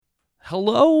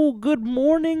Hello, good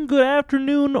morning, good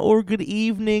afternoon, or good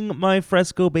evening, my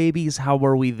Fresco babies. How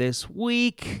are we this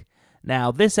week?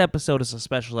 Now, this episode is a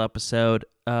special episode.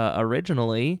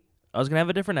 Originally, I was going to have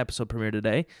a different episode premiere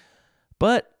today,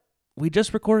 but we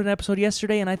just recorded an episode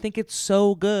yesterday, and I think it's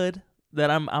so good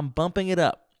that I'm bumping it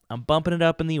up. I'm bumping it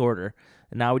up in the order.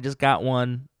 And now we just got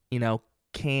one,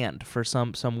 canned for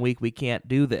some week we can't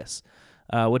do this.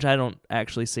 Which I don't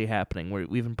actually see happening.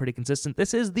 We've been pretty consistent.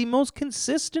 This is the most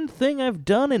consistent thing I've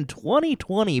done in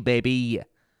 2020, baby.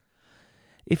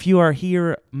 If you are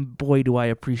here, boy, do I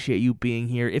appreciate you being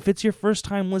here. If it's your first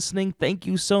time listening, thank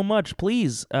you so much.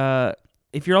 Please,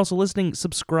 if you're also listening,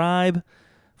 subscribe,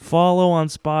 follow on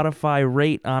Spotify,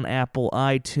 rate on Apple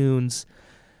iTunes.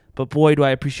 But boy, do I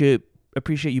appreciate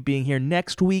you being here.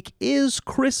 Next week is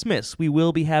Christmas. We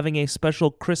will be having a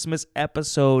special Christmas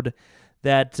episode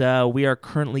that we are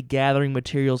currently gathering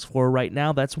materials for right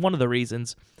now. That's one of the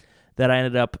reasons that I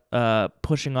ended up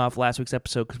pushing off last week's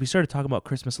episode, because we started talking about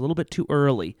Christmas a little bit too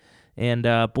early. And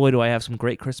boy, do I have some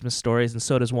great Christmas stories, and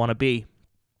so does Wannabe.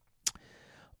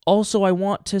 Also, I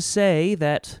want to say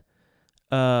that,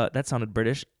 that sounded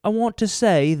British, I want to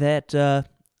say that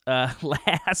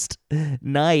last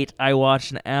night I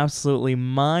watched an absolutely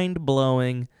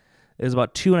mind-blowing, it was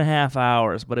about 2.5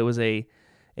 hours, but it was a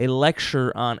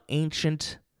lecture on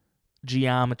ancient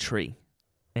geometry.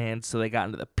 And so they got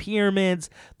into the pyramids,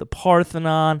 the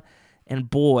Parthenon, and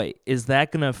boy, is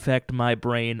that going to affect my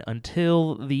brain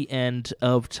until the end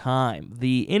of time.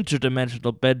 The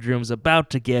interdimensional bedroom's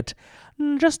about to get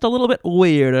just a little bit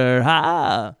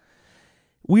weirder.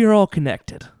 We are all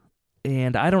connected.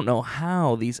 And I don't know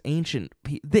how these ancient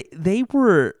they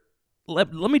were,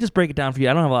 let me just break it down for you.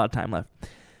 I don't have a lot of time left.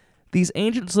 These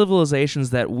ancient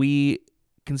civilizations that we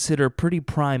consider pretty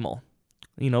primal.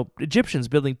 Egyptians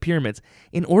building pyramids.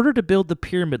 In order to build the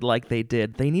pyramid like they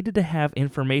did, they needed to have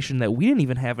information that we didn't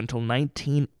even have until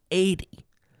 1980.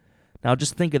 Now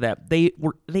just think of that. They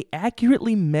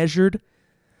accurately measured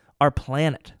our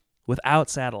planet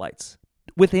without satellites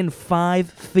within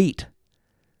 5 feet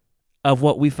of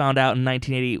what we found out in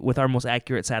 1980 with our most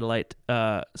accurate satellite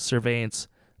surveillance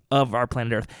of our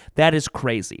planet Earth. That is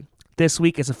crazy. This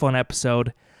week is a fun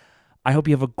episode. I hope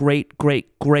you have a great,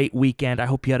 great, great weekend. I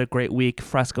hope you had a great week.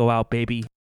 Fresco out, baby.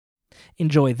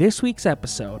 Enjoy this week's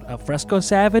episode of Fresco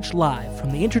Savage live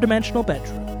from the Interdimensional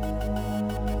Bedroom.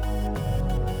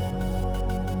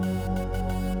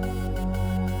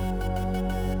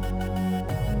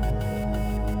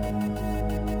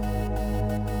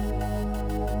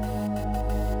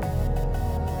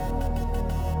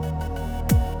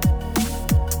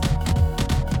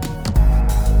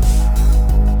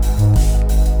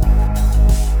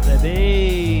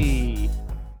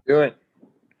 Doing?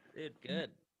 Dude, good.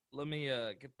 Let me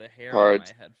get the hair Hard. on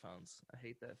my headphones. I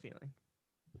hate that feeling.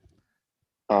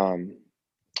 Um,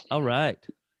 All right.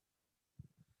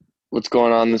 what's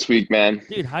going on this week, man?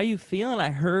 Dude, how you feeling?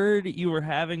 I heard you were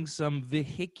having some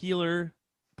vehicular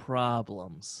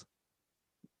problems.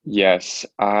 Yes,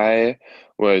 I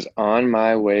was on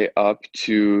my way up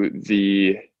to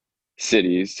the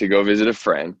cities to go visit a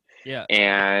friend, Yeah.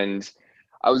 and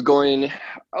I was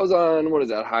on, what is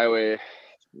that, highway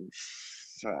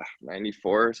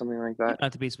 94 or something like that?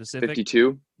 Not to be specific.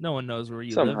 52? No one knows where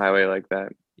you Some live. highway like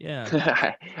that.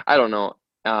 Yeah. I don't know.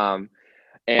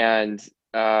 And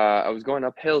I was going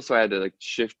uphill, so I had to like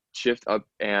shift up,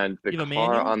 and the You have a car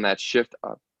manual? on that shift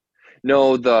up.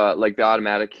 No, the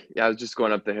automatic. Yeah, I was just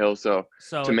going up the hill, so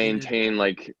So to it needed maintain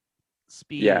like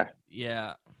speed. yeah,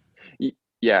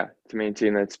 to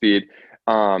maintain that speed.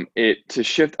 It to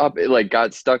shift up, it like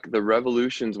got stuck. The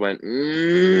revolutions went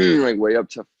like way up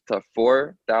to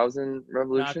 4,000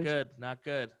 revolutions. Not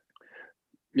good.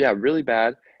 Yeah, really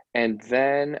bad. And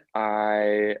then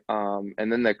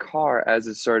and then the car, as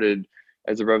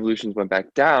the revolutions went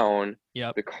back down,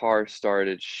 Yep. the car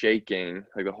started shaking,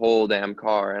 like the whole damn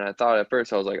car. And I thought at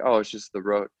first, I was like, oh, it's just the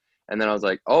road. And then I was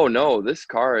like, oh no, this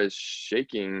car is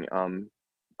shaking. I'm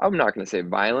not going to say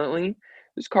violently.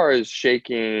 This car is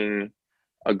shaking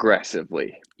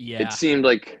aggressively. Yeah. It seemed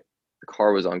like the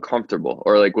car was uncomfortable,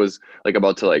 or like was like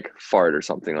about to like fart or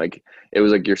something. Like it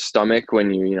was like your stomach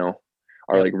when you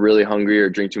are Yep. like really hungry or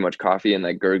drink too much coffee, and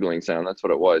that gurgling sound. That's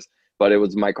what it was. But it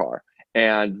was my car.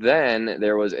 And then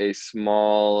there was a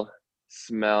small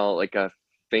smell, like a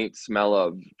faint smell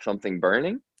of something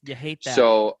burning. You hate that.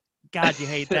 So God, you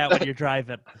hate that when you're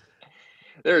driving.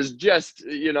 there's just,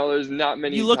 there's not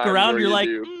many You look times around, where you're you like,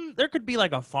 do. there could be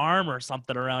like a farm or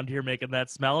something around here making that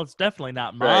smell. It's definitely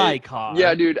not my car.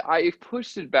 Yeah, dude, I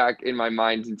pushed it back in my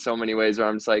mind in so many ways where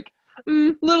I'm just like,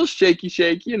 Little shaky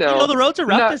shake, You know, the roads are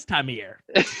rough not this time of year.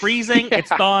 It's freezing. yeah, It's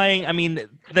thawing. I mean,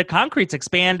 the concrete's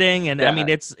expanding, and I yeah, mean,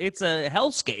 it's a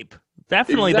hellscape.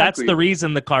 Definitely, that's the exactly.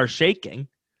 reason the car's shaking.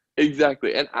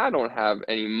 Exactly. And I don't have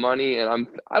any money and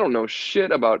I don't know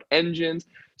shit about engines.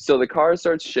 So the car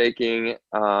starts shaking.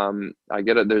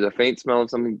 There's a faint smell of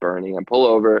something burning. I pull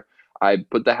over. I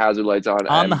put the hazard lights on.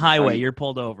 On the I'm highway, I'm you're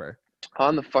pulled over.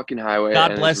 on the fucking highway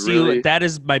God and it's bless you. really That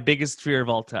is my biggest fear of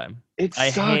all time. it I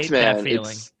sucks, hate that man.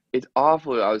 feeling. It's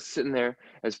awful. I was sitting there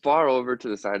as far over to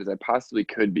the side as I possibly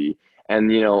could be.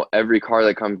 And every car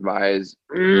that comes by is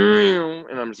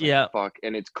and I'm just like, Yeah, fuck.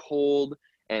 And it's cold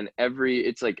and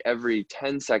it's like every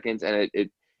 10 seconds and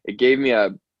it gave me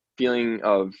a feeling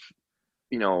of,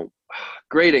 you know,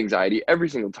 great anxiety every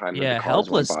single time that the yeah, cars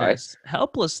went by. helplessness, It's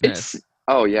helplessness.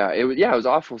 oh yeah, it was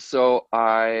awful. So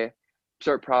I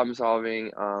start problem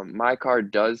solving. My car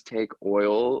does take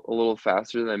oil a little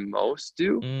faster than most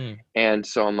do. Mm, And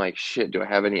so I'm like, shit, do I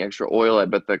have any extra oil? I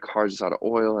bet the car's just out of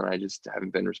oil and I just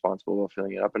haven't been responsible about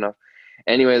filling it up enough.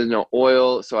 Anyway, there's no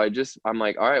oil. So I'm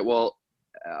like, all right, well,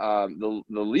 the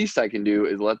least I can do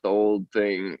is let the old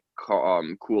thing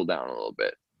cool down a little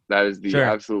bit. That is the sure.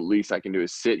 absolute least I can do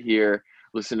is sit here,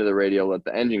 listen to the radio, let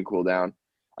the engine cool down.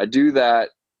 I do that.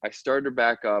 I start her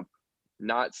back up,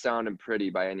 not sounding pretty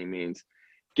by any means.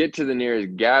 Get to the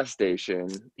nearest gas station,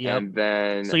 Yep. and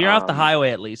then So you're off the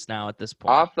highway at least now at this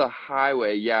point. off the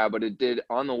highway, yeah, but it did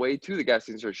on the way to the gas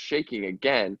station start shaking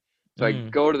again. So I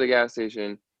Mm, go to the gas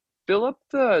station, fill up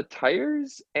the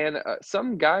tires, and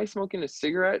some guy smoking a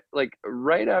cigarette, like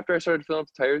right after I started filling up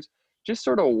the tires, just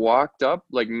sort of walked up,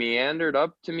 like meandered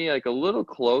up to me, like a little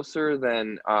closer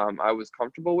than I was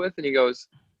comfortable with, and he goes,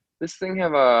 "This thing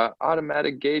have a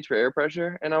automatic gauge for air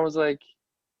pressure?" And I was like,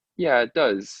 "Yeah, it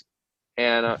does."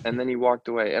 And then he walked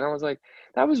away, and I was like,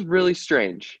 "That was really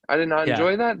strange. I did not yeah.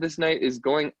 enjoy that. This night is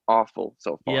going awful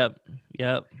so far." Yep.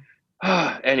 Yep.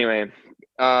 Anyway,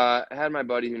 I had my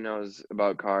buddy who knows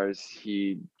about cars.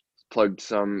 He plugged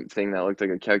something that looked like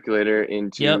a calculator Yep.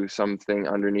 into something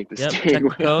underneath the Yep. steering Check the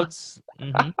wheel. codes.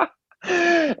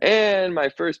 And my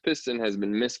first piston has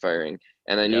been misfiring,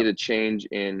 and I need Yep. a change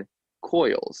in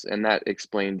coils, and that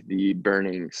explained the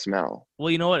burning smell. Well,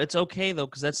 you know what? It's okay though,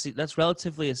 because that's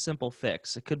relatively a simple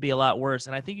fix. It could be a lot worse,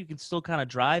 and I think you can still kind of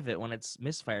drive it when it's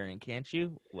misfiring, can't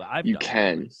you? Well, I've You done it at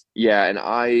can. least. Yeah, and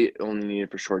I only need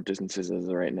it for short distances as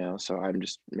of right now, so I'm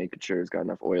just making sure it's got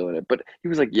enough oil in it. But he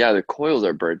was like, "Yeah, the coils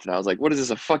are burnt," and I was like, "What is this,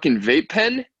 a fucking vape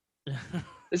pen?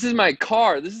 This is my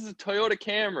car. This is a Toyota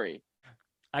Camry."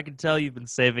 I can tell you've been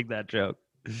saving that joke.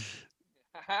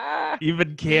 You've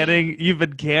been canning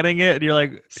it, and you're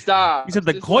like, you Stop. said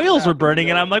the Just let it coils were happen, burning,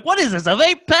 and I'm like, what is this, a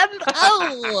vape pen?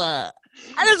 Oh,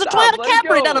 and there's a Stop. Toyota Let it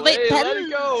Camry, not a go. vape Hey, pen. let it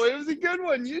go. It was a good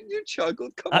one. You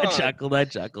chuckled. Come I on. chuckled. I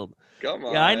chuckled. Come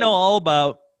Yeah, I know on. all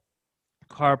about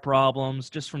car problems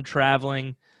just from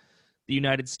traveling the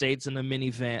United States in a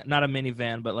minivan, not a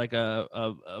minivan, but like a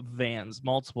vans,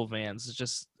 multiple vans. It's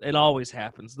just, it always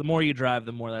happens. The more you drive,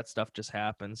 the more that stuff just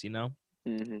happens, you know?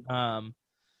 Hmm. Um,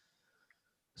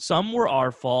 some were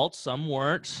our fault, some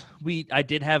weren't. I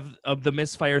did have the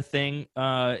misfire thing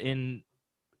in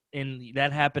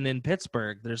that happened in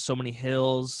Pittsburgh. There's so many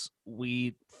hills.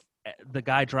 The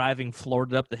guy driving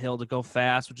floored it up the hill to go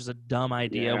fast, which is a dumb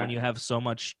idea when Yeah. you have so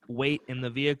much weight in the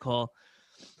vehicle.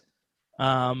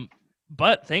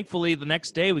 But thankfully, the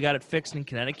next day we got it fixed in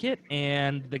Connecticut,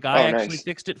 and the guy Oh, actually nice.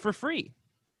 fixed it for free.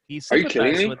 He Are you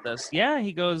kidding sympathized me? with us. Yeah,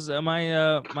 he goes,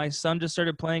 my son just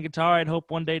started playing guitar. I'd hope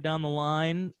one day down the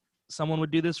line someone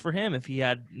would do this for him if he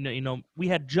had, we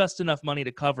had just enough money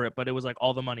to cover it, but it was like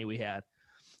all the money we had.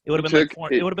 It would You have been like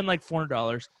took it it, would have been like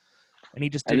 $400, and he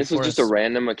just and did it this was for just a us.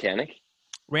 random mechanic?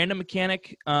 Random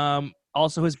mechanic.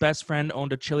 Also, his best friend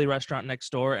owned a chili restaurant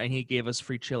next door, and he gave us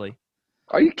free chili.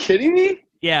 Are you kidding me?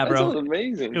 Yeah, That bro. sounds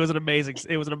amazing. It was an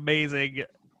amazing,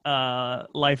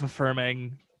 life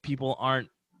affirming. People aren't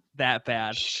that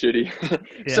bad. Shitty.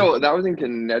 Yeah. So that was in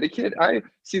Connecticut. I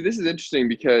see. This is interesting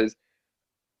because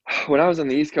when I was on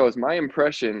the East Coast, my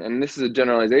impression, and this is a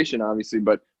generalization, obviously,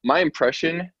 but my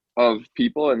impression of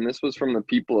people, and this was from the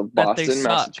people of That they Boston, suck.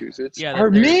 Massachusetts, Yeah, are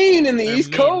that mean in the they're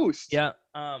East mean. Coast. Yeah.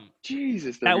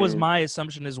 Jesus, they're That was mean. my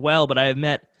assumption as well, but I have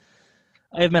met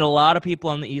a lot of people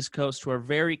on the East Coast who are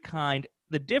very kind.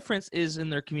 The difference is in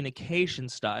their communication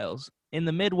styles. In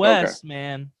the Okay. Midwest,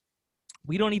 man,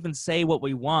 we don't even say what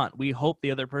we want. We hope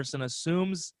the other person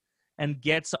assumes and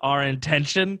gets our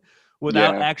intention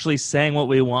without Yeah. actually saying what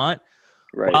we want.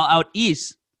 Right. While out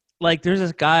east, like there's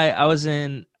this guy, I was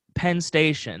in Penn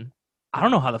Station. I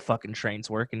don't know how the fucking trains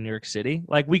work in New York City.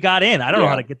 Like we got in, I don't know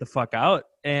how Yeah. to get the fuck out.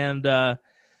 And I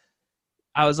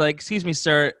was like, "Excuse me,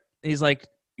 sir." He's like,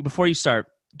 before you start,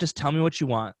 just tell me what you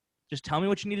want. Just tell me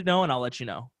what you need to know, and I'll let you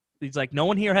know. He's like, no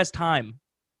one here has time.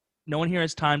 No one here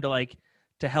has time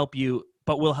to help you,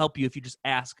 but we'll help you if you just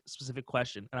ask a specific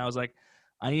question. And I was like,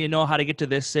 I need to know how to get to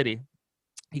this city.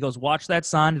 He goes, watch that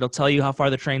sign. It'll tell you how far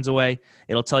the train's away.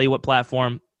 It'll tell you what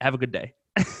platform. Have a good day.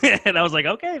 And I was like,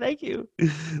 okay, thank you.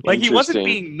 Like, he wasn't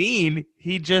being mean.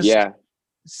 He just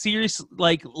serious.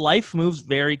 Like, life moves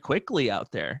very quickly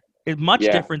out there. It's much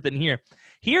different than here.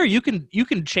 Here, you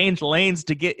can change lanes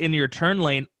to get in your turn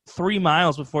lane 3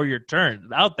 miles before your turn.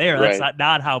 Out there, that's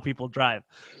not how people drive.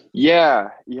 Yeah,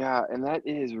 and that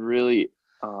is really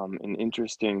an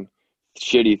interesting,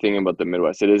 shitty thing about the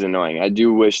Midwest. It is annoying. I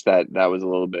do wish that was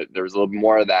there was a little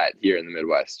more of that here in the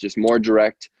Midwest. Just more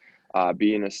direct,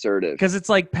 being assertive. Because it's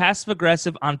like passive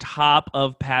aggressive on top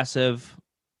of passive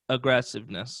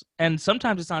aggressiveness, and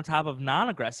sometimes it's on top of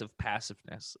non-aggressive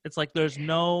passiveness. It's like there's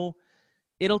no.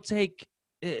 It'll take.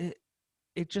 It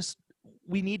just,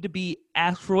 we need to be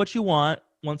asked for what you want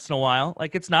once in a while.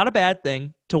 Like, it's not a bad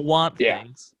thing to want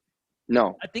things.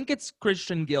 No. I think it's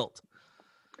Christian guilt.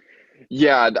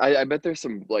 Yeah, I bet there's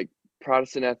some like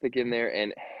Protestant ethic in there.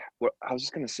 And what I was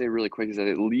just going to say really quick is that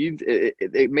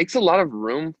it makes a lot of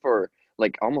room for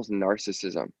like almost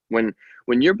narcissism. When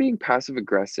you're being passive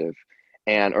aggressive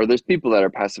or there's people that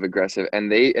are passive aggressive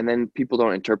and then people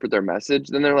don't interpret their message,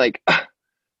 then they're like,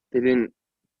 they didn't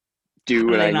do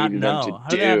what I needed them to do. How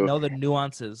do they not know the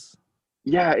nuances?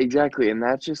 Yeah, exactly. And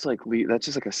that's just like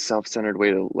a self-centered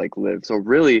way to like live. So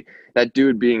really, that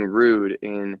dude being rude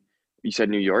in, you said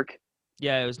New York?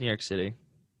 Yeah, it was New York City.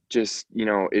 Just,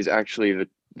 is actually the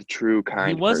true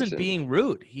kind He wasn't person. being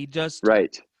rude. He just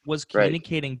was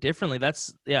communicating differently. But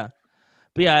yeah,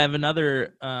 I have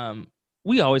another,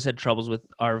 we always had troubles with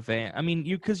our van. I mean,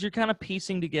 because you're kind of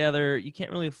piecing together. You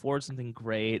can't really afford something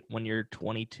great when you're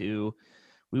 22.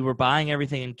 We were buying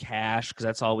everything in cash because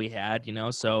that's all we had,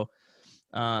 So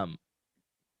our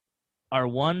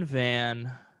one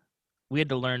van, we had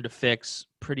to learn to fix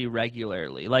pretty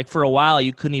regularly. Like, for a while,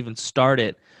 you couldn't even start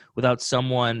it without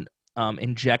someone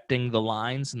injecting the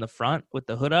lines in the front with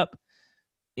the hood up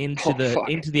into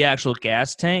the actual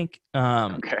gas tank.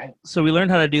 Okay. So we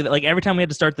learned how to do that. Like, every time we had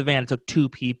to start the van, it took 2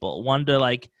 people. One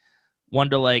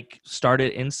to start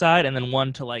it inside, and then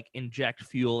one to like inject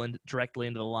fuel directly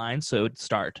into the line so it would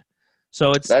start.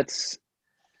 So that's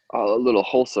a little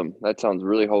wholesome. That sounds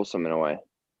really wholesome in a way.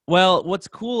 Well, what's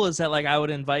cool is that like I would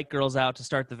invite girls out to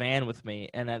start the van with me,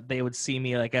 and they would see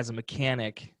me like as a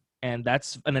mechanic, and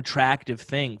that's an attractive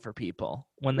thing for people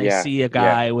when they see a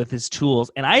guy with his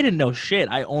tools. And I didn't know shit.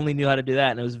 I only knew how to do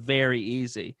that, and it was very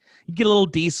easy. You get a little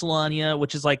diesel on you,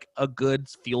 which is like a good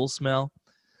fuel smell.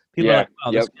 People are like,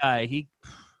 "Oh, this guy, he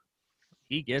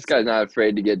gets." This guy's not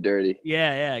afraid to get dirty.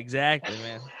 Yeah, exactly,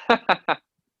 man.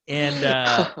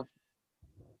 And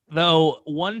though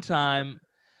one time,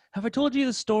 have I told you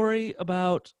the story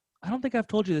about? I don't think I've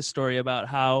told you this story about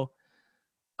how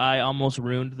I almost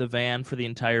ruined the van for the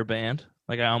entire band.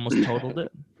 Like, I almost totaled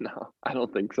it. No, I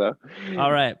don't think so.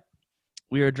 All right,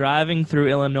 we were driving through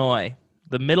Illinois,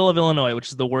 the middle of Illinois, which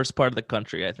is the worst part of the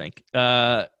country, I think.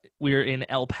 We were in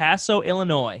El Paso,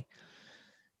 Illinois,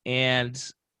 and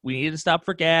we needed to stop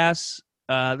for gas.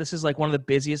 This is like one of the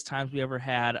busiest times we ever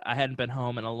had. I hadn't been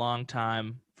home in a long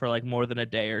time for like more than a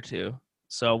day or two.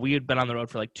 So we had been on the road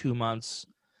for like 2 months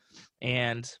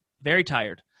and very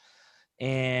tired.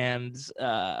 And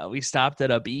we stopped at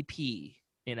a BP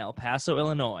in El Paso,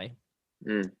 Illinois.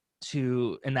 And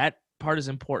that part is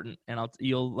important, and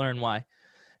you'll learn why.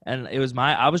 And I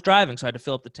was driving, so I had to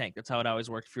fill up the tank. That's how it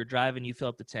always works. If you're driving, you fill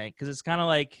up the tank. Because it's kind of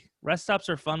like rest stops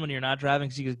are fun when you're not driving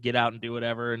because you can get out and do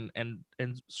whatever and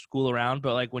school around.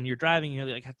 But like when you're driving, you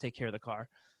like have to take care of the car.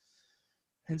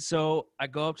 And so I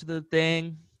go up to the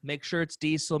thing, make sure it's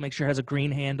diesel, make sure it has a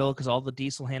green handle because all the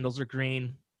diesel handles are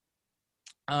green.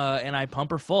 And I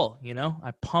pump her full,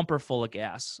 I pump her full of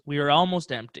gas. We were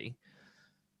almost empty.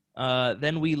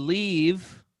 Then we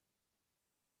leave.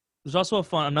 There's also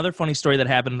another funny story that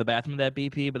happened in the bathroom of that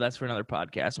BP, but that's for another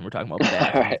podcast, and we're talking about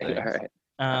bathroom things.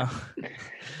 All right.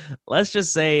 Let's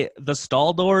just say the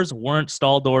stall doors weren't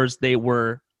stall doors. They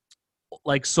were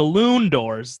like saloon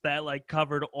doors that like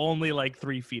covered only like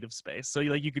 3 feet of space. So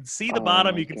you could see the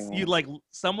bottom. You could see like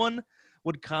someone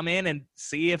would come in and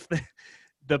see if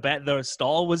the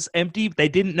stall was empty. They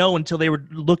didn't know until they were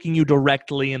looking you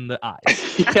directly in the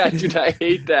eyes. Yeah, dude, I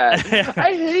hate that.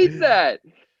 I hate that.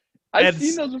 I've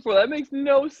seen those before. That makes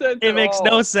no sense. It makes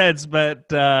no sense, but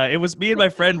it was me and my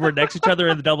friend were next to each other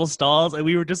in the double stalls, and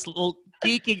we were just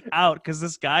geeking out because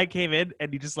this guy came in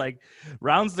and he just like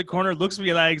rounds the corner, looks me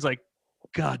in the eye, he's like,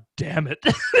 God damn it.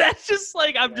 That's just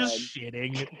like, I'm just God.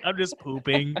 shitting. I'm just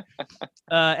pooping.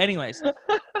 Anyways,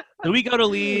 so we go to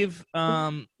leave. We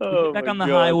get Oh back my on the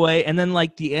God. highway, and then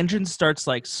like the engine starts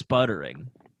like sputtering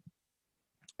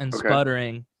and Okay.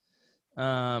 sputtering.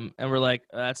 And we're like,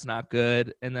 that's not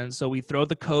good. And then so we throw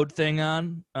the code thing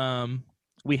on.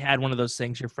 We had one of those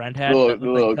things your friend had that The looked like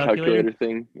a little calculator. calculator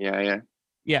thing. Yeah, yeah.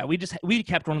 Yeah, we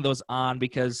kept one of those on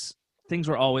because things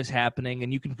were always happening,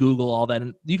 and you can Google all that,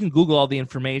 and you can Google all the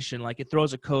information. Like, it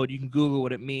throws a code, you can Google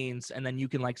what it means, and then you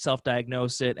can like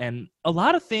self-diagnose it. And a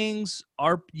lot of things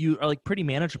are like pretty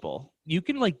manageable. You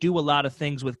can like do a lot of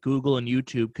things with Google and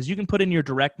YouTube because you can put in your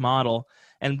direct model,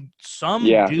 and some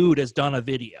Yeah, dude has done a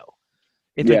video.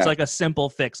 If it's yeah. like a simple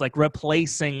fix, like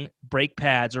replacing brake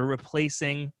pads or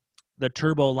replacing the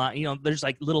turbo line, there's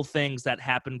like little things that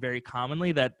happen very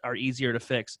commonly that are easier to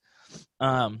fix.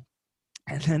 Um,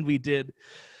 and then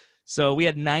so we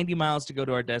had 90 miles to go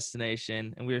to our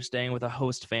destination, and we were staying with a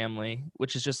host family,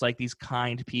 which is just like these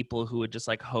kind people who would just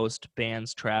like host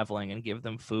bands traveling and give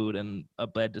them food and a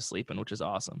bed to sleep in, which is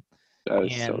awesome. That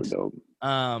is so And dope.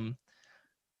 um,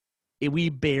 we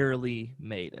barely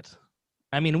made it.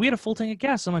 I mean, we had a full tank of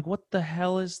gas. I'm like, what the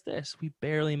hell is this? We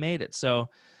barely made it. So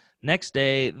next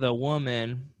day, the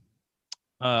woman,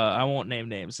 I won't name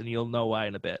names, and you'll know why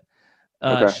in a bit.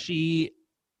 Okay.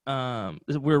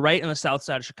 We're right in the south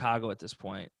side of Chicago at this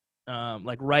point,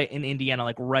 like right in Indiana,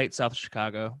 like right south of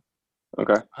Chicago.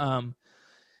 Okay.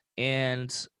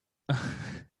 And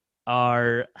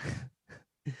our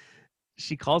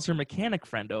she calls her mechanic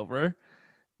friend over,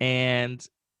 and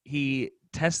he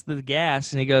tests the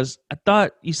gas, and he goes, "I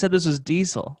thought you said this was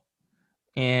diesel."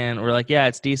 And we're like, "Yeah,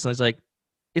 it's diesel." He's like,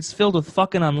 "It's filled with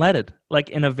fucking unleaded," like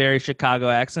in a very Chicago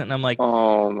accent. And I'm like,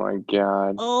 Oh my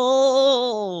God.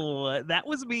 oh, that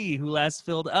was me who last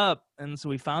filled up. And so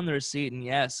we found the receipt, and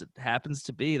yes, it happens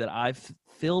to be that I've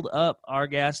filled up our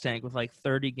gas tank with like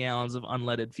 30 gallons of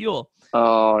unleaded fuel.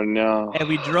 Oh no. And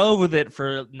we drove with it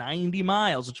for 90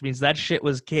 miles, which means that shit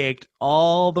was caked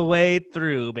all the way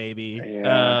through, baby.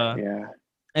 Yeah, yeah.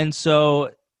 And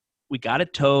so we got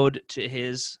it towed to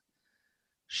his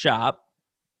shop,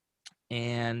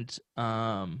 and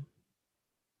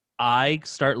I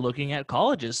start looking at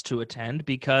colleges to attend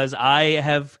because I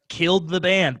have killed the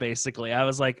band, basically. I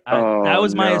was like, that Oh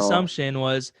was my no. assumption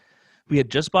was we had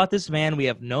just bought this van. We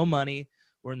have no money.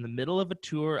 We're in the middle of a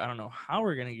tour. I don't know how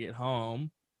we're going to get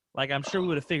home. Like, I'm sure we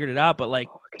would have figured it out, but like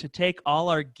to take all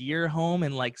our gear home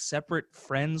in like separate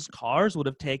friends' cars would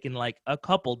have taken like a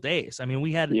couple days. I mean,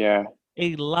 we had Yeah,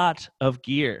 a lot of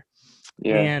gear.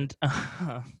 yeah. And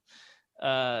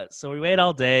so we wait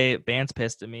all day. Band's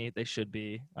pissed at me. They should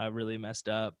be. I really messed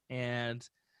up. And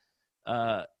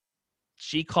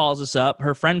she calls us up.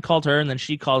 Her friend called her, and then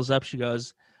she calls up. She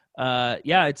goes,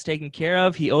 yeah, it's taken care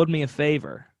of. He owed me a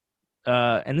favor.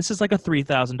 And this is like a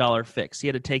 $3,000 fix. He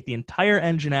had to take the entire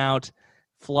engine out,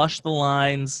 flush the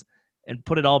lines, and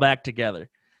put it all back together.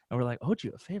 And we're like, owed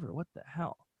you a favor? What the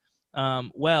hell?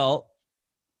 Well,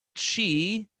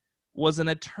 she was an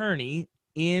attorney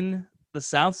in the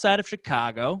south side of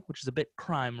Chicago, which is a bit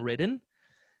crime ridden.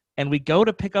 And we go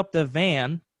to pick up the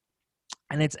van,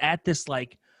 and it's at this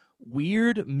like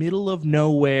weird middle of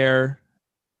nowhere.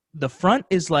 The front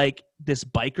is like this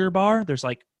biker bar. There's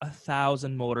like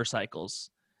 1,000 motorcycles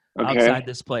Okay. outside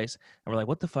this place. And we're like,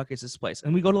 what the fuck is this place?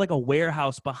 And we go to like a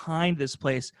warehouse behind this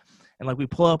place. And like we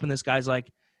pull up, and this guy's like,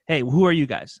 hey, who are you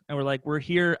guys? And we're like, we're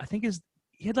here. I think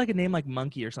he had like a name like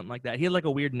Monkey or something like that. He had like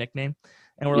a weird nickname.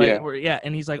 And we're Yeah. like, yeah.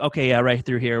 And he's like, okay, yeah, right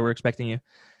through here. We're expecting you.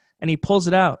 And he pulls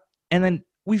it out. And then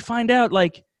we find out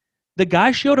like the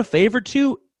guy she owed a favor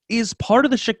to is part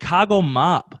of the Chicago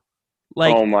mob. Oh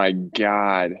Like, my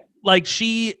God. like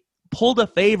she pulled a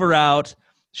favor out.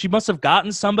 She must have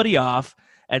gotten somebody off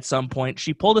at some point.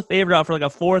 She pulled a favor out for like a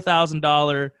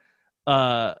 $4,000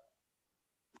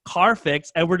 car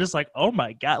fix, and we're just like, oh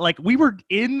my God. Like, we were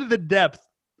in the depth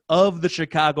of the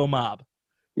Chicago mob.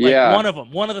 Like Yeah.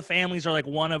 one of the families are like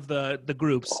one of the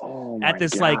groups Oh at my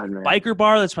this like God, man. biker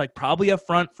bar that's like probably a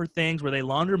front for things where they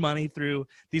launder money through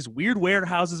these weird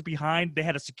warehouses behind. They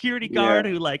had a security guard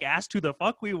Yeah. who like asked who the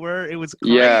fuck we were. It was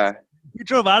crazy. Yeah. We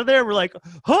drove out of there. We're like,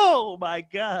 oh my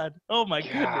God. Oh my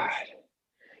goodness. God.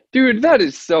 Dude, that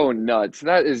is so nuts.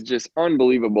 That is just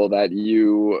unbelievable that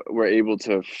you were able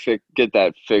to get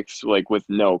that fixed like with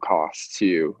no cost to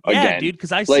you Yeah, again. dude,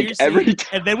 because I Like seriously, every time.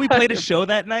 and then we played a show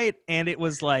that night, and it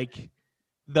was like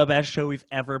the best show we've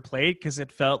ever played because it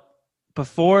felt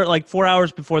before, like 4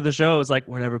 hours before the show, it was like,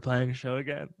 we're never playing a show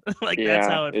again. Like, that's Yeah,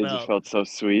 how it it just felt. felt so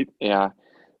sweet. Yeah.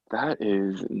 That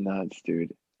is nuts,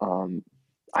 dude.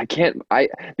 I can't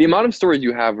the amount of stories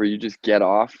you have where you just get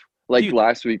off, like Dude,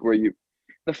 last week where you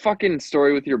the fucking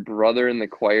story with your brother in the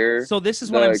choir, So this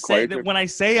is what I'm the choir saying. That trip. when I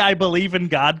say I believe in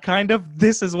God, kind of,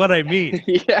 this is what I mean.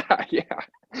 Yeah,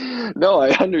 yeah. No, I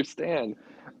understand.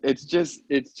 It's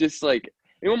just like,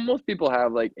 most people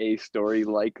have like a story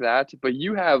like that, but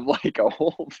you have like a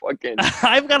whole fucking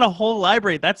I've got a whole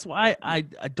library. That's why I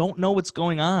don't know what's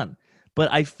going on,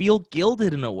 but I feel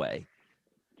gilded in a way.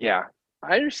 yeah.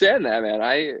 I understand that, man.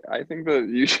 I think that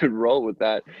you should roll with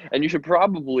that, and you should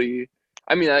probably.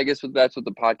 I mean, I guess that's what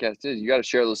the podcast is. You got to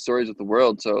share those stories with the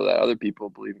world so that other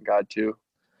people believe in God too.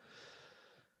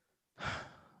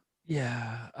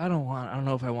 Yeah, I don't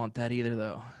know if I want that either,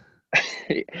 though.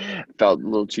 Felt a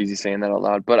little cheesy saying that out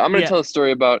loud, but I'm gonna Yeah, tell a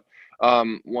story about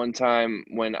one time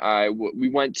when we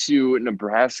went to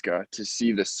Nebraska to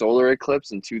see the solar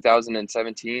eclipse in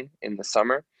 2017 in the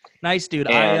summer. nice, dude.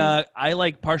 And I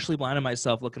like partially blinded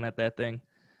myself looking at that thing.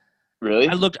 really,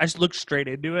 I just looked straight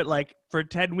into it. Like for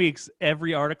 10 weeks,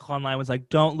 every article online was like,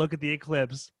 "Don't look at the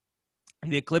eclipse."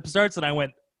 And the eclipse starts, and I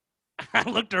went. I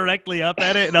looked directly up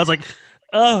at it, and I was like,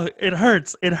 "Oh, it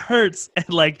hurts! It hurts!" And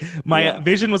like my yeah,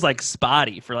 vision was like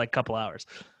spotty for like a couple hours.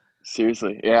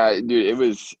 seriously, yeah, dude, it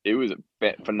was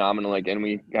phenomenal. Like, and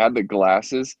we had the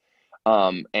glasses.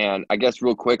 And I guess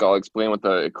real quick, I'll explain what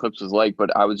the eclipse was like.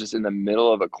 But I was just in the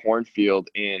middle of a cornfield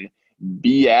in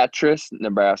Beatrice,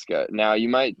 Nebraska. Now you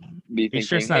might be Are you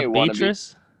sure it's thinking, "Hey, not want to be?"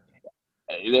 Beatrice?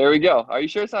 There we go. Are you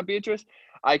sure it's not Beatrice?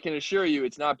 I can assure you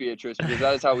it's not Beatrice because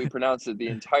that is how we pronounce it the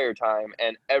entire time.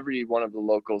 And every one of the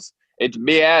locals, it's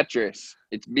Beatrice.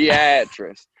 It's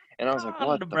Beatrice. And I was like,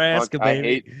 what the fuck? Nebraska, I baby.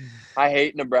 hate I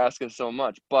hate Nebraska so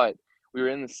much. But we were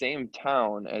in the same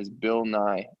town as Bill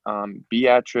Nye,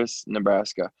 Beatrice,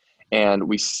 Nebraska. And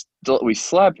we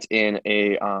slept in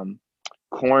a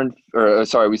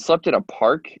we slept in a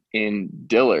park in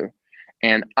Diller.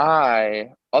 And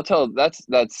I'll tell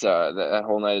that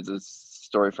whole night is a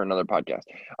story for another podcast.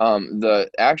 The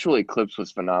actual eclipse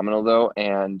was phenomenal though,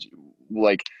 and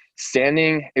like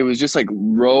standing, it was just like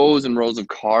rows and rows of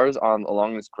cars on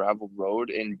along this gravel road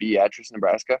in Beatrice,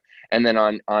 Nebraska, and then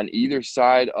on either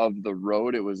side of the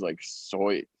road it was like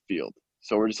soy field.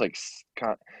 So we're just like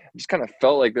just kind of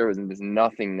felt like there was this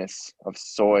nothingness of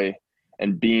soy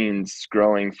and beans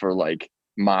growing for like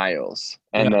miles,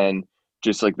 and Yeah. then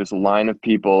just like this line of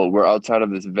people. We're outside of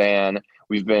this van.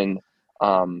 We've been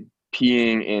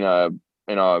peeing in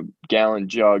a gallon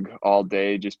jug all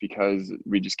day just because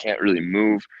we just can't really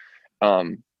move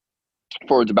um,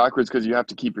 forwards and backwards because you have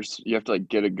to like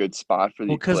get a good spot for the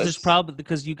Well, eclipse.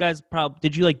 because you guys probably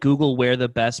did you like Google where the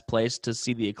best place to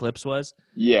see the eclipse was?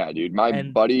 Yeah, dude. My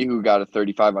And buddy who got a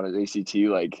 35 on his ACT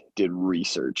like did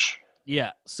research.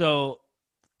 yeah, so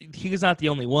he was not the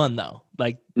only one though.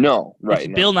 Like No, if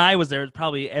right, Bill no. Nye was there,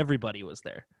 probably everybody was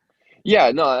there.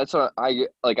 Yeah, no, that's what I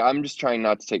like. I'm just trying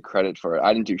not to take credit for it.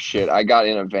 I didn't do shit. I got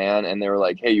in a van and they were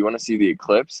like, "Hey, you want to see the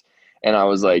eclipse?" And I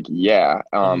was like, "Yeah."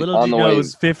 And little did On you the know it way,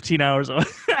 was 15 hours away.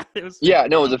 It was yeah, 15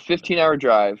 no, it was hours. a 15-hour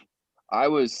drive. I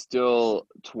was still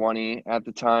 20 at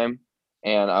the time,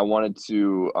 and I wanted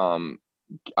some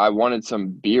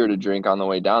beer to drink on the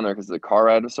way down there because the car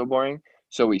ride was so boring.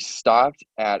 So we stopped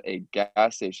at a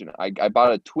gas station. I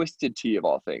bought a Twisted Tea of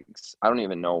all things. I don't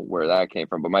even know where that came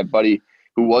from, but my buddy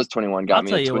who was 21 I'll got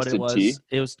me tell a you what it Twisted Tea. was.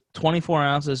 It was 24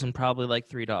 ounces and probably like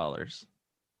 $3.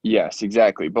 Yes,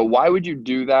 exactly. But why would you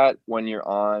do that when you're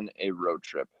on a road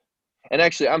trip? And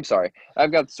actually, I'm sorry,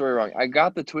 I've got the story wrong. I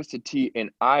got the Twisted Tea in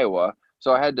Iowa,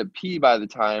 so I had to pee by the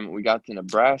time we got to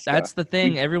Nebraska. That's the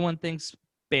thing. We, Everyone thinks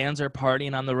bands are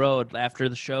partying on the road after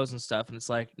the shows and stuff, and it's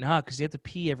like, nah, because you have to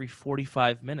pee every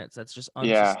 45 minutes. That's just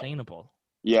yeah, unsustainable.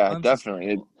 It's yeah,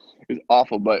 definitely. unsustainable. It was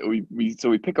awful, but we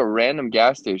pick a random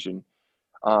gas station.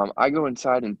 I go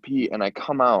inside and pee, and I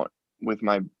come out with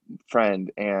my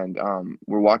friend, and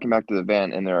we're walking back to the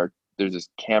van, and there's this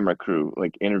camera crew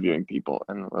like interviewing people,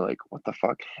 and we're like, what the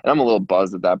fuck? And I'm a little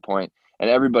buzzed at that point, and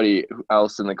everybody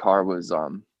else in the car was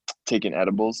taking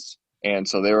edibles, and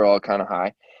so they were all kind of high.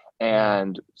 Mm.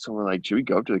 And so we're like, should we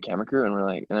go up to the camera crew? And we're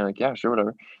like, and they're like, yeah, sure,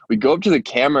 whatever. We go up to the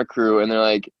camera crew, and they're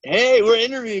like, hey, we're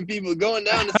interviewing people going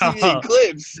down to see the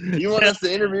eclipse. You want us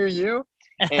to interview you?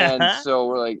 And so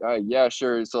we're like, yeah,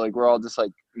 sure. So like we're all just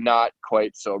like not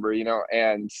quite sober,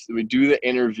 and we do the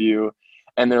interview,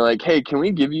 and they're like, hey, can I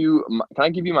give you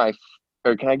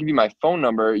my phone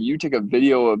number? You take a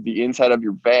video of the inside of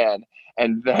your van,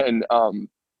 and then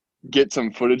get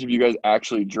some footage of you guys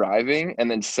actually driving, and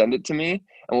then send it to me,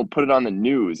 and we'll put it on the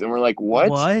news. And we're like, what?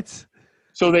 What?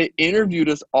 So they interviewed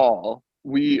us all.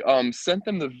 We sent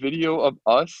them the video of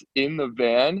us in the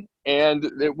van, and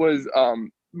it was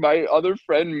my other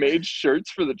friend made shirts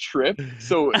for the trip.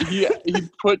 So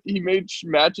he made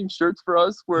matching shirts for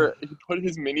us where he put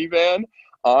his minivan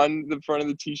on the front of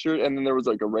the t-shirt, and then there was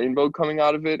like a rainbow coming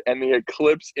out of it, and the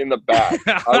eclipse in the back.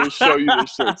 I will show you the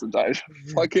shirt sometimes.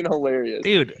 Fucking hilarious.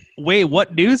 Dude, wait,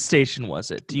 what news station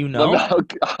was it? Do you know?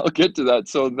 I'll get to that.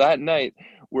 So that night,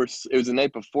 it was the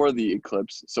night before the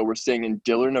eclipse, so we're staying in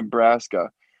Diller, Nebraska.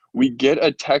 We get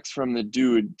a text from the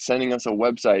dude sending us a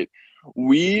website.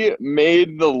 We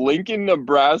made the Lincoln,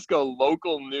 Nebraska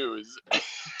local news.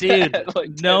 Dude, at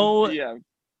like 10 no. PM.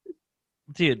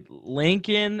 Dude,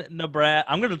 Lincoln,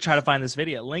 Nebraska. I'm going to try to find this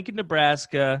video. Lincoln,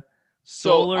 Nebraska,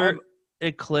 solar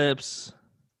eclipse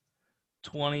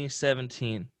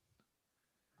 2017.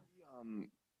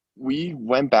 We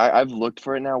went back. I've looked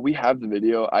for it now. We have the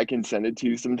video. I can send it to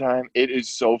you sometime. It is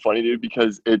so funny, dude,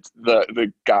 because it's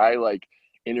the guy like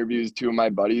interviews two of my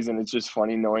buddies, and it's just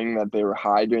funny knowing that they were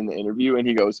high during the interview, and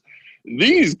he goes,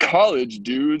 "These college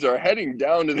dudes are heading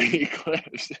down to the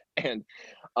eclipse." And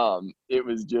it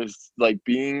was just like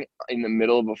being in the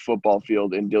middle of a football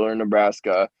field in Diller,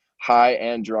 Nebraska, high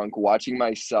and drunk, watching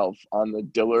myself on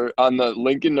the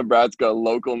Lincoln, Nebraska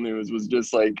local news was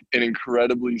just like an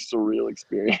incredibly surreal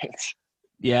experience.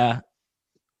 Yeah.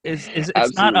 It's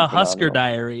not a Husker phenomenal.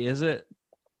 Diary, is it?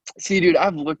 See, dude,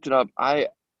 I've looked it up.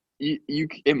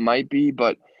 It might be,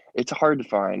 but it's hard to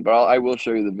find. But I will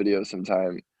show you the video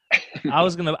sometime.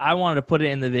 I wanted to put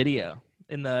it in the video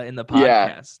in the podcast.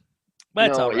 Yeah. But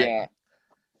it's all right. Yeah.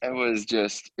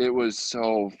 It was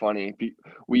so funny.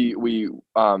 We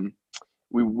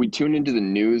tuned into the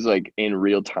news like in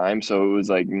real time, so it was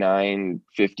like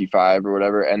 9:55 or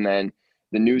whatever, and then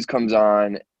the news comes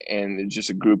on, and it's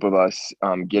just a group of us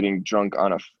getting drunk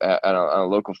on a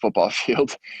local football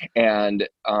field, and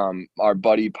our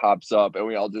buddy pops up, and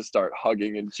we all just start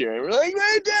hugging and cheering. We're like,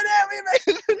 "We did it! We made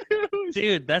the news!"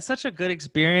 Dude, that's such a good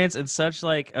experience and such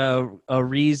like a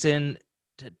reason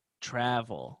to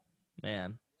travel,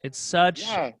 man. It's such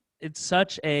a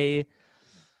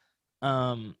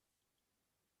I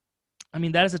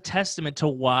mean, that is a testament to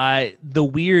why the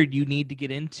weird you need to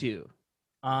get into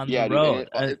on the road.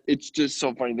 Dude, it's just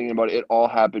so funny thinking about it. It all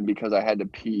happened because I had to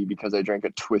pee because I drank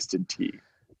a Twisted Tea.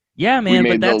 Yeah, man,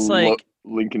 but that's like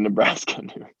Lincoln, Nebraska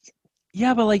news.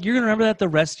 Yeah, but like you're gonna remember that the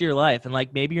rest of your life, and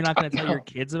like maybe you're not gonna tell your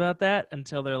kids about that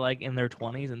until they're like in their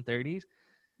 20s and 30s.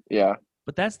 Yeah.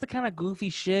 But that's the kind of goofy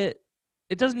shit.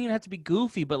 It doesn't even have to be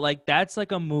goofy, but like that's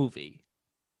like a movie.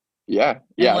 Yeah,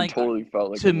 like, I totally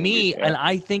felt like to me, and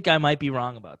I think I might be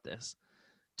wrong about this.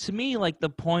 To me, like the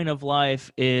point of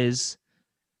life is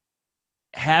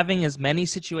having as many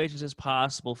situations as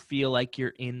possible feel like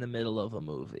you're in the middle of a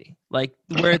movie, like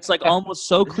where it's like almost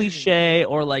so cliche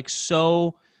or like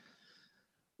so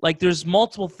like there's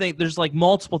multiple things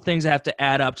that have to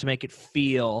add up to make it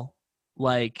feel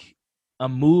like a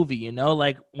movie, you know?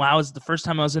 Like when I was the first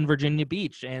time I was in Virginia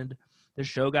Beach and the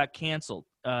show got canceled,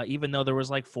 even though there was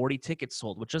like 40 tickets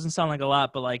sold, which doesn't sound like a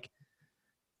lot, but like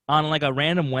on like a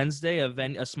random Wednesday,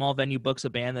 a small venue books a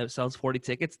band that sells 40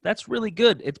 tickets. That's really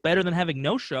good. It's better than having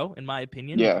no show, in my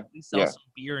opinion. Yeah. We sell some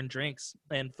beer and drinks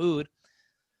and food.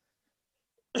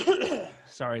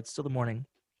 Sorry, it's still the morning.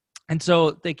 And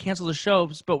so they canceled the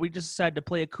shows, but we just decided to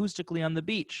play acoustically on the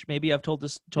beach. Maybe I've told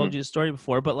you the story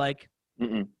before, but like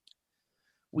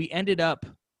we ended up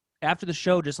after the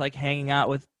show just like hanging out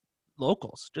with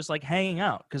locals, just like hanging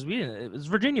out because it was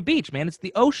Virginia Beach, man. It's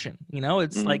the ocean, you know.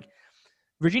 It's like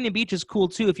Virginia Beach is cool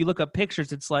too. If you look up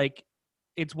pictures, it's like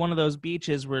it's one of those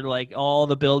beaches where like all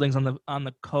the buildings on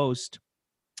the coast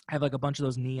have like a bunch of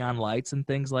those neon lights and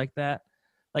things like that.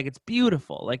 Like it's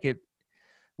beautiful.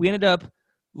 We ended up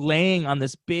laying on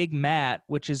this big mat,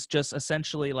 which is just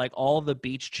essentially like all the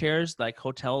beach chairs like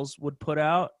hotels would put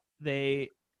out. They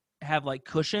have like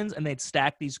cushions, and they'd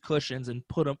stack these cushions and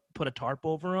put a tarp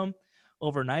over them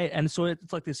overnight. And so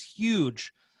it's like this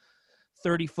huge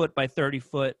 30-foot by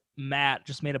 30-foot mat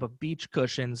just made up of beach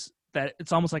cushions that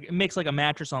it's almost like it makes like a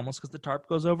mattress almost because the tarp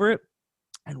goes over it.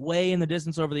 And way in the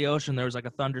distance over the ocean, there was like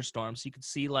a thunderstorm. So you could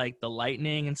see like the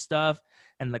lightning and stuff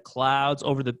and the clouds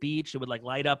over the beach. It would like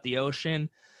light up the ocean,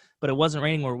 but it wasn't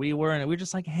raining where we were. And we were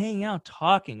just like hanging out,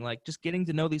 talking, like just getting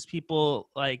to know these people,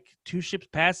 like two ships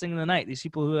passing in the night. These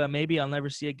people who maybe I'll never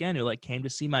see again, who like came to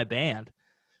see my band.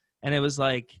 And it was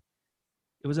an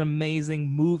amazing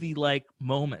movie-like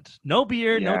moment. No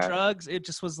beer, no drugs. It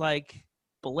just was like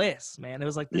bliss, man. It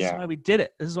was like, this is why we did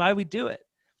it. This is why we do it.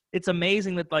 It's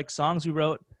amazing that like songs we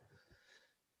wrote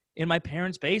in my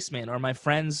parents' basement or my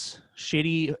friend's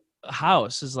shitty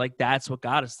house is like, that's what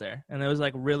got us there. And it was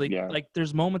like really like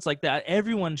there's moments like that.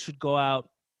 Everyone should go out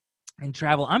and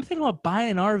travel. I'm thinking about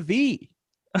buying an RV.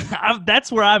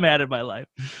 That's where I'm at in my life.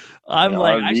 I'm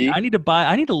like, I need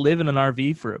to live in an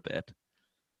RV for a bit.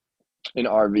 An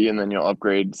RV, and then you'll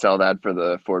upgrade, sell that for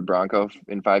the Ford Bronco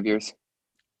in 5 years.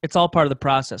 It's all part of the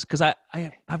process because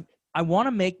I want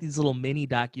to make these little mini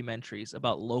documentaries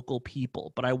about local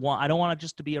people, but I don't want it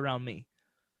just to be around me.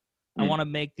 I Mm. want to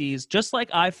make these just like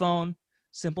iPhone,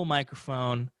 simple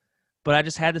microphone, but I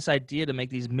just had this idea to make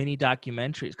these mini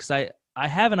documentaries because I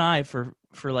have an eye for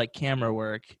like camera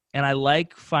work, and I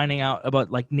like finding out about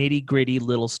like nitty gritty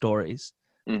little stories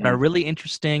that are Hmm. really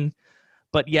interesting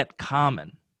but yet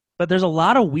common. But there's a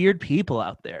lot of weird people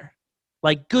out there,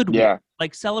 like good weird, Yeah.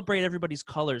 like celebrate everybody's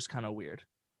colors kind of weird,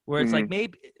 where it's like Hmm.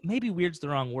 maybe weird's the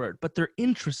wrong word, but they're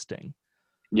interesting,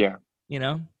 Yeah. you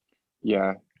know?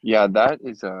 Yeah. Yeah. That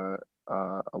is a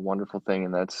wonderful thing,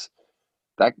 and that.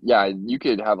 Yeah, you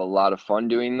could have a lot of fun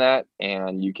doing that,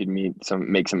 and you could make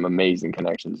some amazing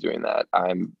connections doing that.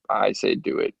 I say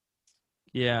do it.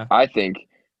 Yeah, I think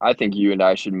I think you and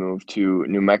I should move to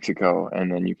New Mexico,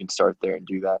 and then you can start there and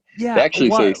do that. They yeah.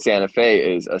 actually say Santa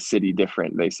Fe is a city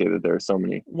different. They say that there are so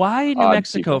many Why New odd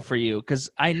Mexico people. for you? Because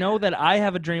I know that I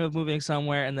have a dream of moving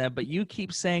somewhere, and that, but you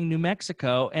keep saying New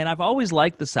Mexico, and I've always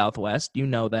liked the Southwest. You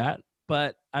know that,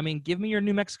 but I mean, give me your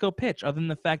New Mexico pitch, other than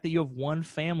the fact that you have one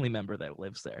family member that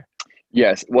lives there.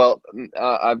 Yes, well,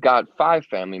 I've got five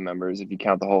family members if you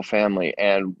count the whole family,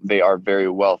 and they are very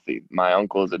wealthy. My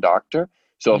uncle is a doctor,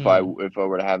 so Mm. if I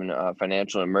were to have a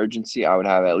financial emergency, I would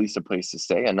have at least a place to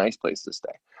stay, a nice place to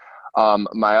stay.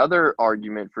 My other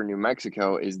argument for New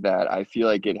Mexico is that I feel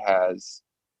like it has,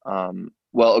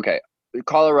 well, okay,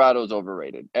 Colorado's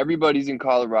overrated. Everybody's in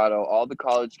Colorado. All the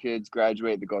college kids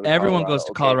graduate, they go to Everyone Colorado. goes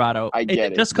to Okay, Colorado. I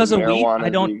get it. Just The because of weed, I marijuana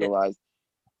is don't. legalized.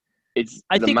 It's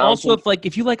I the think also mountain.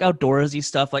 if you like outdoorsy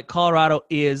stuff, like Colorado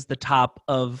is the top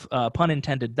of pun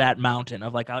intended that mountain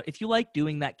of like if you like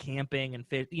doing that camping and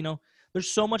there's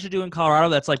so much to do in Colorado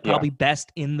that's like Yeah. probably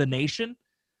best in the nation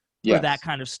for that Yes.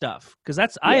 kind of stuff. Because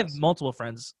that's I have Yes. multiple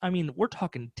friends. I mean, we're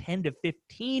talking 10 to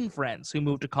 15 friends who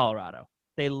moved to Colorado.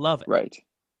 They love it. Right.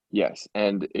 Yes.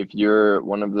 And if you're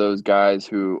one of those guys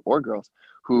who, or girls,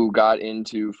 who got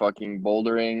into fucking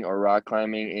bouldering or rock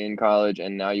climbing in college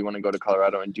and now you want to go to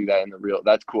Colorado and do that in the real,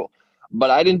 that's cool. But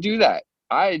I didn't do that.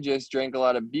 I just drank a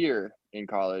lot of beer in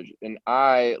college and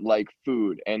I like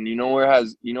food. And you know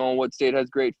what state has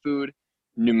great food?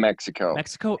 New Mexico.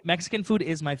 Mexican food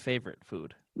is my favorite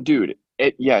food. Dude,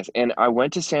 yes, and I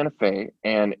went to Santa Fe,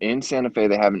 and in Santa Fe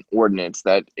they have an ordinance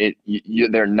that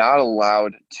they're not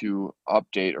allowed to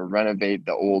update or renovate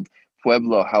the old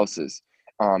Pueblo houses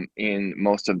in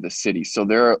most of the city. So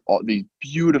there are all these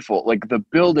beautiful, like the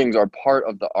buildings are part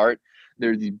of the art.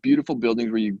 There's these beautiful buildings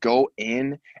where you go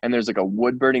in and there's like a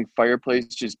wood burning fireplace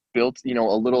just built, a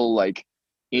little like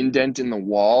indent in the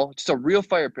wall, just a real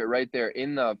fire pit right there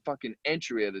in the fucking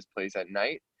entryway of this place at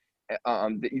night.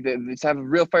 They just have a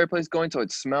real fireplace going, so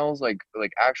it smells like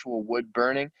actual wood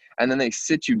burning. And then they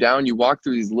sit you down. You walk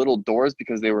through these little doors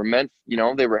because they were meant,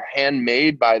 they were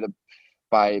handmade by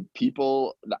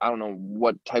people. I don't know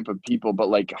what type of people, but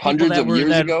like People hundreds of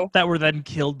years ago. that were then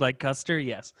killed by Custer.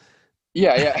 Yes.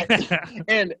 Yeah,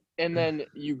 yeah. And then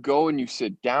you go and you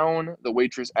sit down. The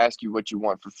waitress asks you what you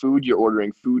want for food. You're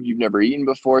ordering food you've never eaten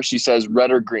before. She says red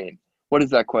or green. What is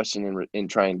that question in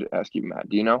trying to ask you, Matt?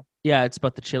 Do you know? Yeah, it's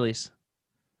about the chilies.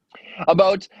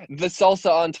 About the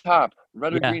salsa on top,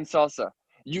 red or Yeah. green salsa.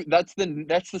 That's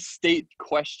the state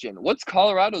question. What's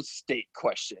Colorado's state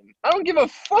question? I don't give a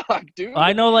fuck, I dude.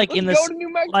 know Let's go to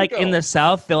New like in the Mexico.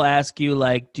 South they'll ask you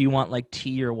like, do you want like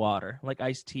tea or water? Like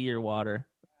iced tea or water.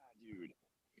 Dude,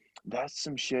 that's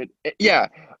some shit. Yeah,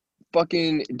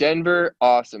 fucking Denver,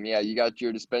 awesome. Yeah, you got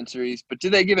your dispensaries, but do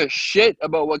they give a shit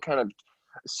about what kind of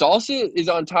salsa is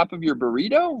on top of your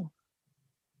burrito?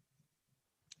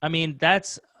 I mean,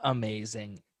 that's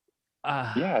amazing.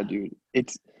 Yeah, dude.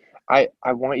 I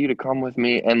want you to come with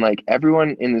me, and like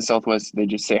everyone in the Southwest, they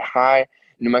just say hi.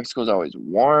 New Mexico is always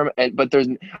warm, and but there's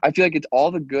I feel like it's all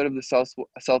the good of the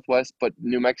Southwest, but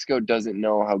New Mexico doesn't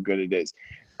know how good it is.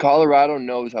 Colorado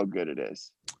knows how good it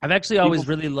is. I've actually People, always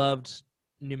really loved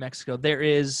New Mexico. There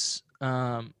is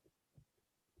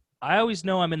I always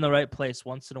know I'm in the right place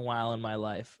once in a while in my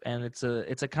life, and it's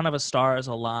a kind of a stars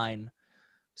align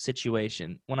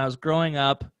situation. When I was growing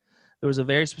up, there was a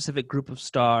very specific group of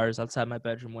stars outside my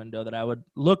bedroom window that I would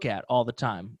look at all the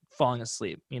time, falling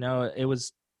asleep.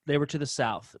 They were to the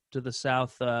south, to the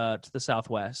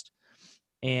southwest,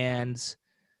 and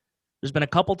there's been a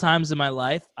couple times in my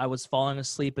life I was falling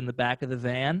asleep in the back of the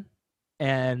van,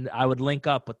 and I would link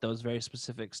up with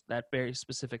that very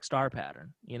specific star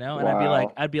pattern, and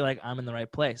wow. I'd be like, I'm in the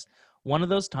right place. One of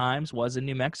those times was in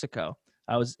New Mexico.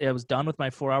 I was done with my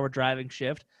 4-hour driving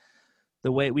shift.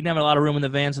 We didn't have a lot of room in the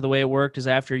van, so the way it worked is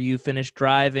after you finished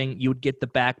driving, you would get the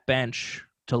back bench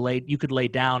you could lay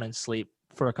down and sleep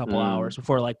for a couple hours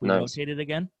before like we Nice. rotated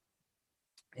again.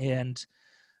 And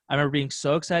I remember being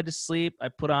so excited to sleep. I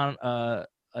put on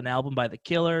an album by The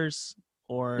Killers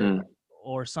or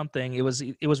something. It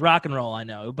was rock and roll, I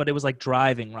know, but it was like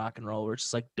driving rock and roll, where it's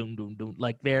just like doom doom doom,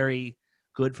 like very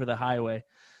good for the highway.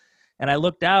 And I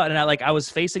looked out, and I was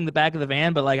facing the back of the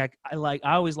van, but like I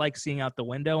always like seeing out the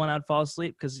window when I'd fall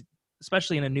asleep, because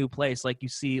especially in a new place, like you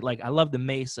see, like I love the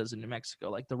mesas in New Mexico,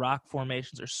 like the rock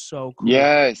formations are so cool.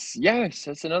 Yes,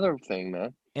 that's another thing,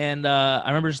 man. And I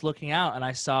remember just looking out, and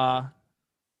I saw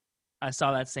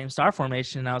that same star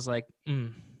formation, and I was like,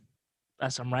 I'm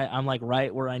like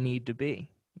right where I need to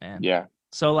be, man. Yeah.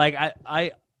 So like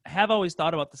I have always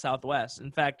thought about the Southwest.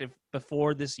 In fact,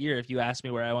 before this year, if you asked me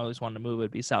where I always wanted to move,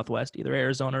 it'd be Southwest, either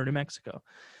Arizona or New Mexico.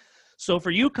 So for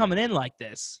you coming in like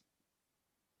this,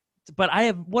 but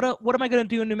what am I going to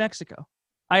do in New Mexico?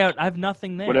 I have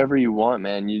nothing there. Whatever you want,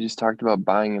 man. You just talked about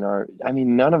buying an RV. I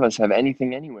mean, none of us have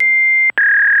anything anywhere.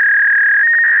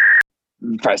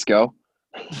 Fresco.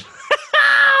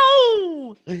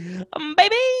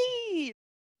 Baby!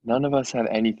 None of us have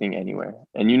anything anywhere.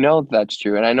 And you know that's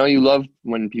true. And I know you love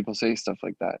when people say stuff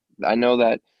like that. I know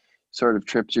that sort of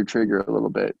trips your trigger a little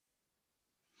bit.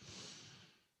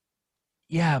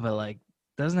 Yeah, but like,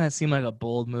 doesn't that seem like a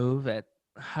bold move I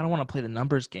don't want to play the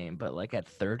numbers game, but like at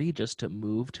 30, just to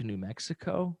move to New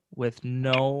Mexico with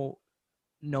no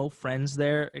friends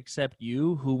there except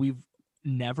you, who we've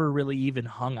never really even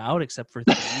hung out except for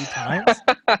 3 times.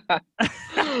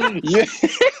 Yeah.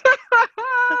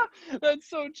 That's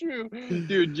so true.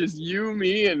 Dude, just you,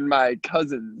 me, and my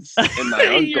cousins and my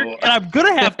uncle. And I'm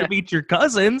going to have to meet your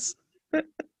cousins. They're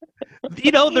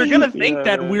going to think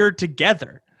that we're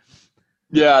together.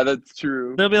 Yeah, that's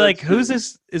true. They'll be like, who's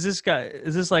this? Is this guy?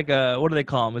 Is this like what do they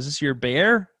call him? Is this your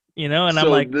bear? And so I'm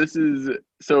like,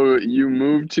 so you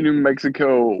moved to New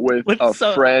Mexico with a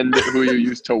friend who you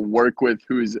used to work with,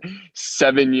 who's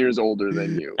 7 years older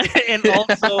than you. And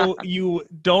also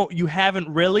you haven't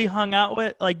really hung out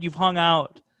with, like you've hung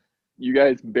out. You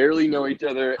guys barely know each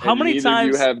other. How many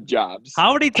times you have jobs?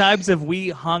 How many times have we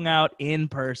hung out in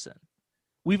person?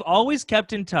 We've always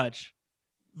kept in touch.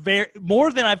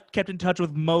 More than I've kept in touch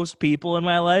with most people in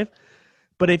my life.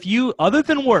 But if you, other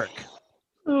than work,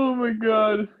 oh my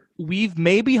God, we've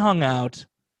maybe hung out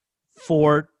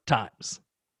 4 times.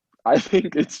 I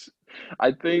think it's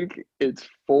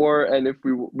 4, and if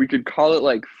we could call it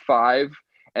like 5,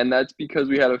 and that's because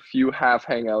we had a few half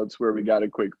hangouts where we got a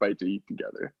quick bite to eat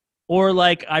together. Or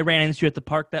like I ran into you at the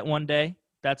park that one day.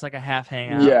 That's like a half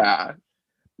hangout. Yeah.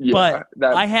 But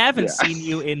I haven't seen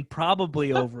you in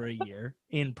probably over a year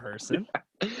in person.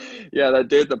 Yeah, that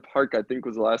day at the park, I think,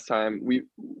 was the last time. We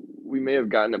may have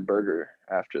gotten a burger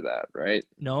after that, right?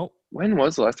 No. When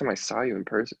was the last time I saw you in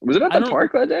person? Was it at the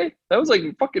park that day? That was like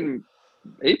fucking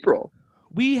April.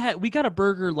 We got a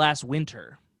burger last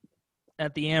winter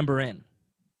at the Amber Inn.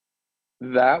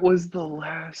 That was the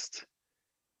last.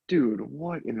 Dude,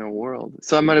 what in the world?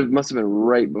 So it must have been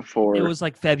right before. It was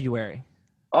like February.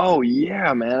 Oh,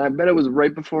 yeah, man. I bet it was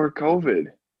right before COVID.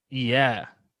 Yeah.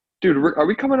 Dude, are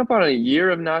we coming up on a year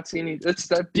of not seeing each other?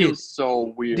 That feels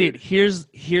so weird. Dude,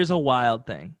 here's a wild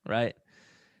thing, right?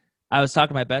 I was talking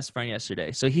to my best friend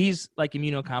yesterday. So he's like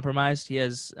immunocompromised. He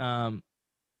has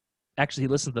actually he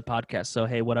listens to the podcast. So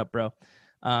hey, what up, bro?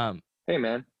 Hey,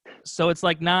 man. So it's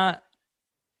like not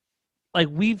like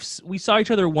we saw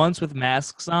each other once with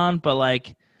masks on, but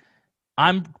like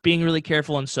I'm being really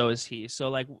careful and so is he. So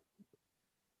like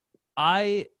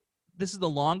this is the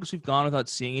longest we've gone without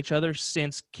seeing each other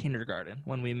since kindergarten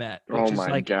when we met, which is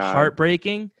like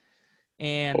heartbreaking.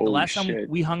 And the last time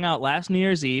we hung out last New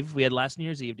Year's Eve, we had last New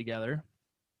Year's Eve together.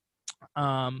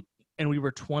 And we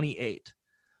were 28.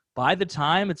 By the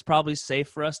time it's probably safe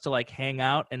for us to like hang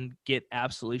out and get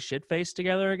absolutely shit-faced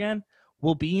together again,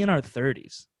 we'll be in our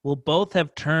 30s. We'll both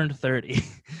have turned 30.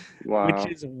 Wow.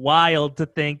 Which is wild to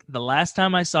think. The last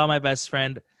time I saw my best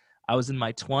friend, I was in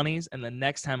my 20s, and the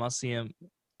next time I'll see him,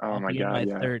 I'll be in my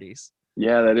 30s.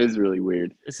 Yeah, that is really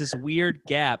weird. It's this weird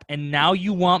gap. And now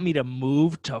you want me to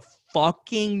move to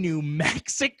fucking New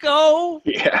Mexico?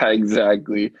 Yeah,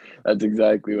 exactly. That's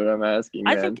exactly what I'm asking,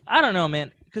 man. I don't know,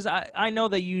 man, because I know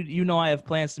that you know I have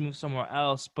plans to move somewhere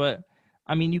else, but,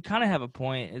 I mean, you kind of have a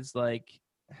point. It's like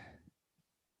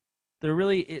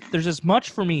there's as much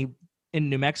for me in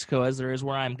New Mexico as there is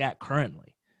where I'm at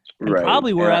currently. And right.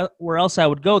 Probably where else I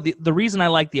would go. The reason I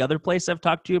like the other place I've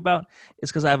talked to you about is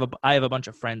because I have a bunch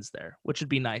of friends there, which would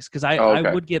be nice because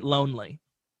I would get lonely.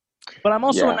 But I'm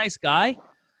also a nice guy.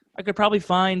 I could probably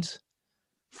find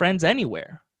friends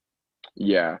anywhere.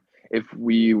 Yeah. if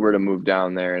we were to move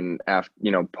down there and after,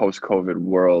 post-COVID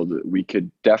world, we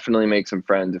could definitely make some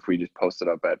friends if we just posted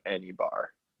up at any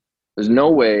bar. There's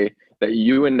no way that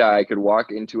you and I could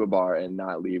walk into a bar and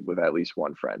not leave with at least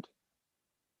one friend.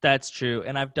 That's true.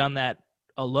 And I've done that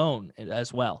alone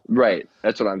as well. Right.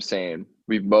 That's what I'm saying.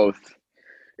 We've both,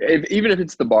 even if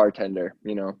it's the bartender,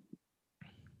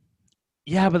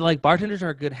 Yeah, but like bartenders are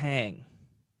a good hang.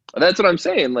 That's what I'm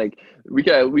saying. Like we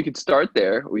could start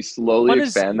there. We slowly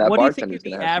expand that. What do you think is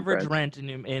the average rent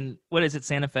in what is it,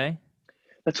 Santa Fe?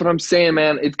 That's what I'm saying,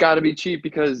 man. It's got to be cheap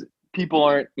because people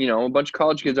aren't, a bunch of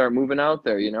college kids aren't moving out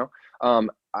there.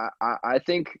 I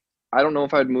think, I don't know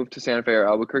if I'd move to Santa Fe or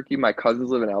Albuquerque. My cousins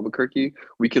live in Albuquerque.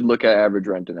 We could look at average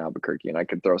rent in Albuquerque, and I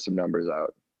could throw some numbers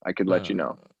out. I could let you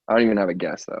know. I don't even have a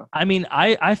guess though. I mean,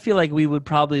 I feel like we would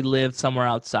probably live somewhere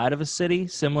outside of a city,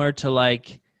 similar to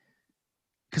like.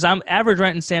 Because I'm average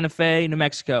rent in Santa Fe, New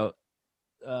Mexico,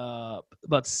 about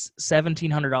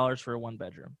 $1,700 for a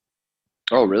 1-bedroom.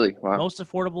 Oh, really? Wow. Most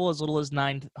affordable, as little as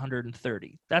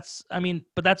 $930.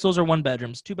 But those are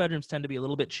 1-bedrooms. 2-bedrooms tend to be a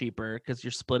little bit cheaper because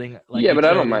you're splitting. Like yeah, but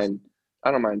I don't mind.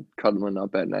 I don't mind cuddling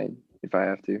up at night if I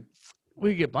have to. We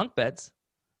could get bunk beds.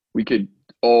 We could.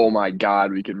 Oh my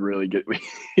God, we could really get. We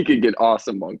could get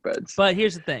awesome bunk beds. But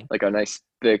here's the thing: like a nice,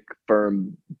 thick,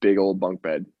 firm, big old bunk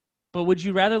bed. But would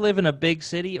you rather live in a big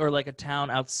city or like a town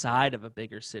outside of a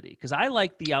bigger city? Because I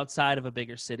like the outside of a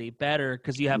bigger city better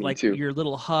because you have your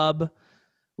little hub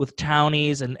with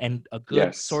townies and a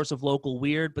good source of local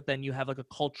weird, but then you have like a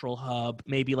cultural hub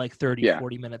maybe like 30,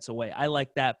 40 minutes away. I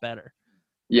like that better.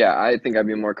 Yeah, I think I'd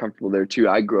be more comfortable there too.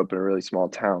 I grew up in a really small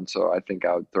town, so I think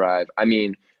I would thrive. I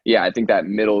mean, yeah, I think that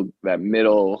middle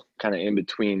kind of in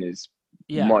between is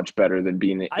much better than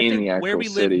being in the actual city. Where we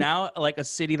live now, like a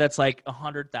city that's like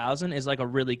 100,000 is like a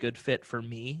really good fit for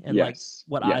me and like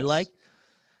what I like.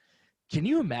 Can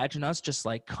you imagine us just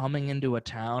like coming into a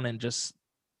town and just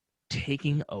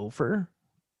taking over?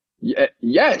 Yeah,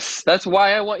 yes, that's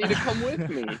why I want you to come with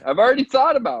me. I've already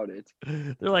thought about it.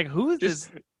 They're like, who is this?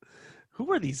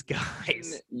 Who are these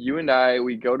guys? You and I,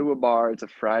 we go to a bar. It's a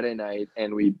Friday night,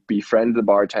 and we befriend the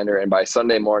bartender. And by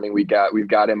Sunday morning, we've got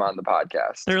him on the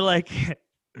podcast. They're like,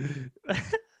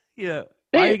 yeah,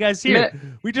 why are you guys here?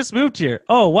 We just moved here.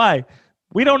 Oh, why?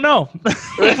 We don't know.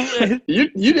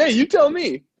 You tell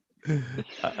me.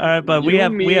 All right, but we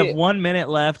have 1 minute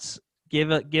left.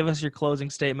 Give us your closing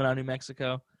statement on New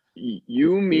Mexico.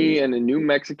 You, me, and a New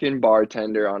Mexican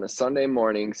bartender on a Sunday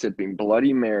morning sipping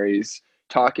Bloody Marys,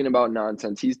 talking about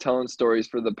nonsense. He's telling stories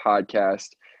for the podcast.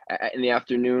 In the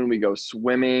afternoon, we go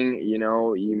swimming.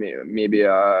 You maybe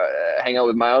hang out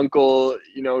with my uncle.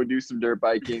 Do some dirt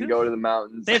biking. Go to the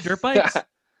mountains. They have dirt bikes.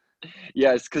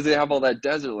 Yes, because they have all that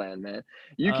desert land, man.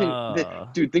 You can,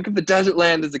 dude. Think of the desert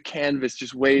land as a canvas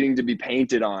just waiting to be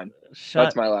painted on.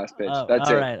 That's my last pitch. That's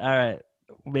it. All right.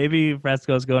 Maybe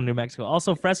Fresco's going to New Mexico.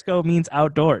 Also, Fresco means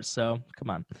outdoors, so come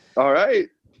on. All right.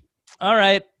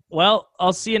 Well,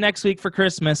 I'll see you next week for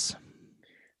Christmas.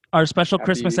 Our special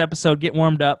Christmas episode. Get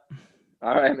warmed up.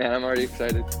 All right, man. I'm already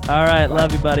excited. All right. Bye.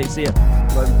 Love you, buddy. See ya.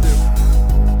 Love you too.